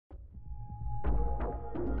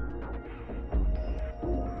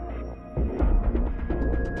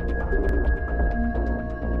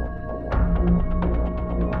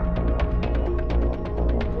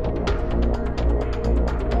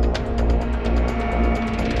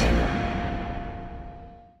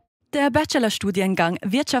Der Bachelorstudiengang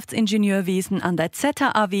Wirtschaftsingenieurwesen an der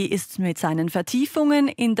ZHAW ist mit seinen Vertiefungen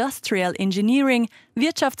Industrial Engineering,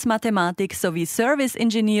 Wirtschaftsmathematik sowie Service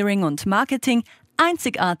Engineering und Marketing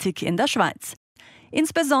einzigartig in der Schweiz.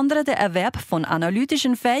 Insbesondere der Erwerb von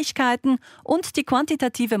analytischen Fähigkeiten und die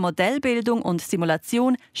quantitative Modellbildung und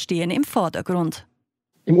Simulation stehen im Vordergrund.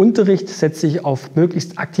 Im Unterricht setze ich auf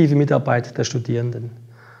möglichst aktive Mitarbeit der Studierenden.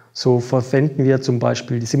 So verwenden wir zum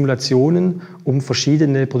Beispiel die Simulationen, um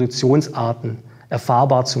verschiedene Produktionsarten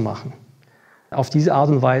erfahrbar zu machen. Auf diese Art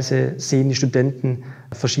und Weise sehen die Studenten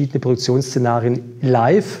verschiedene Produktionsszenarien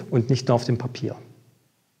live und nicht nur auf dem Papier.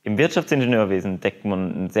 Im Wirtschaftsingenieurwesen deckt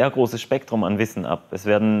man ein sehr großes Spektrum an Wissen ab. Es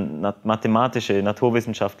werden mathematische,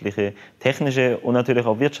 naturwissenschaftliche, technische und natürlich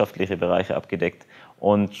auch wirtschaftliche Bereiche abgedeckt.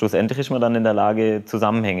 Und schlussendlich ist man dann in der Lage,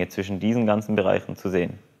 Zusammenhänge zwischen diesen ganzen Bereichen zu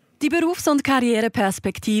sehen. Die Berufs- und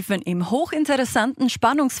Karriereperspektiven im hochinteressanten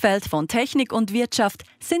Spannungsfeld von Technik und Wirtschaft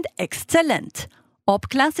sind exzellent.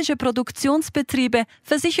 Ob klassische Produktionsbetriebe,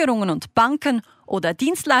 Versicherungen und Banken oder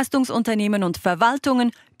Dienstleistungsunternehmen und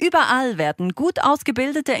Verwaltungen, überall werden gut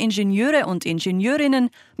ausgebildete Ingenieure und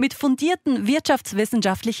Ingenieurinnen mit fundierten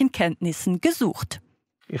wirtschaftswissenschaftlichen Kenntnissen gesucht.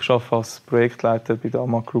 Ich arbeite als Projektleiter bei der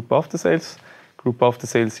AMAG Group After Sales. Group After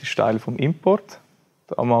Sales ist Teil vom Import.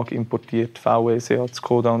 Die AMAG importiert VW, Seat,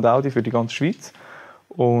 Skoda und Audi für die ganze Schweiz.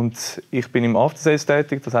 Und ich bin im After Sales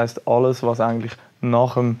tätig, das heisst, alles, was eigentlich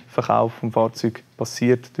nach dem Verkauf des Fahrzeugs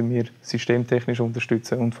passiert, unterstützen wir systemtechnisch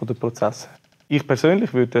unterstützen und von den Prozessen. Ich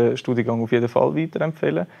persönlich würde den Studiengang auf jeden Fall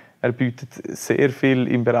weiterempfehlen. Er bietet sehr viel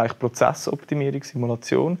im Bereich Prozessoptimierung,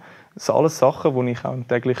 Simulation. Das sind alles Sachen, die ich auch im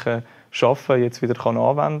täglichen Arbeiten jetzt wieder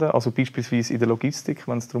anwenden kann. Also beispielsweise in der Logistik,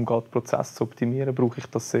 wenn es darum geht, Prozesse zu optimieren, brauche ich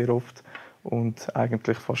das sehr oft und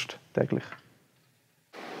eigentlich fast täglich.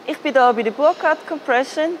 Ich bin hier bei der Burkhardt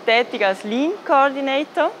Compression tätig als Lean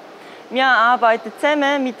Coordinator. Wir arbeiten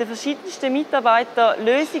zusammen mit den verschiedensten Mitarbeitern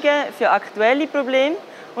Lösungen für aktuelle Probleme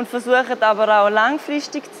und versuchen aber auch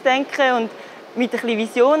langfristig zu denken und mit ein bisschen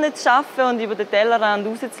Visionen zu arbeiten und über den Tellerrand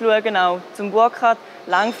rauszuschauen, auch zum Burkhardt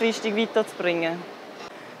langfristig weiterzubringen.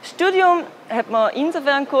 Das Studium hat mir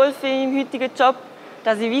insofern geholfen im heutigen Job,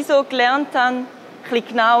 dass ich wieso gelernt habe, ein bisschen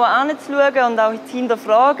genauer anzuschauen und auch zu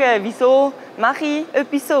hinterfragen, wieso mache ich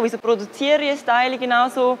etwas so, wieso produziere ich ein Teil genau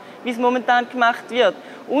so, wie es momentan gemacht wird.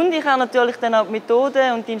 Und ich habe natürlich dann auch die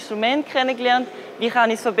Methoden und die Instrumente kennengelernt, wie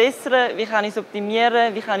kann ich es verbessern, wie kann ich es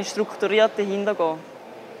optimieren, wie kann ich strukturiert dahinter gehen.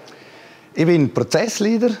 Ich bin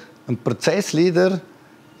Prozessleader. Ein Prozessleader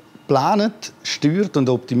plant, steuert und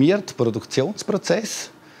optimiert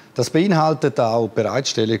Produktionsprozesse. Das beinhaltet auch die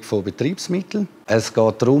Bereitstellung von Betriebsmitteln. Es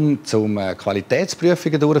geht darum,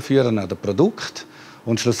 Qualitätsprüfungen durchzuführen an den Produkten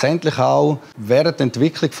und schlussendlich auch während der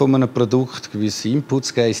Entwicklung von einem Produkt gewisse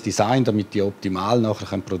Inputs geben ins Design, damit die optimal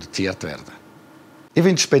nachher produziert werden können. Ich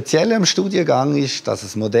finde, das Spezielle am Studiengang ist, dass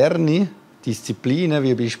es moderne Disziplinen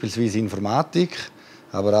wie beispielsweise Informatik,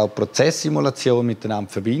 aber auch Prozesssimulation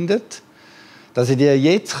miteinander verbindet, dass ich die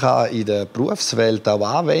jetzt in der Berufswelt auch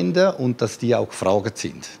anwenden kann und dass die auch gefragt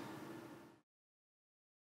sind.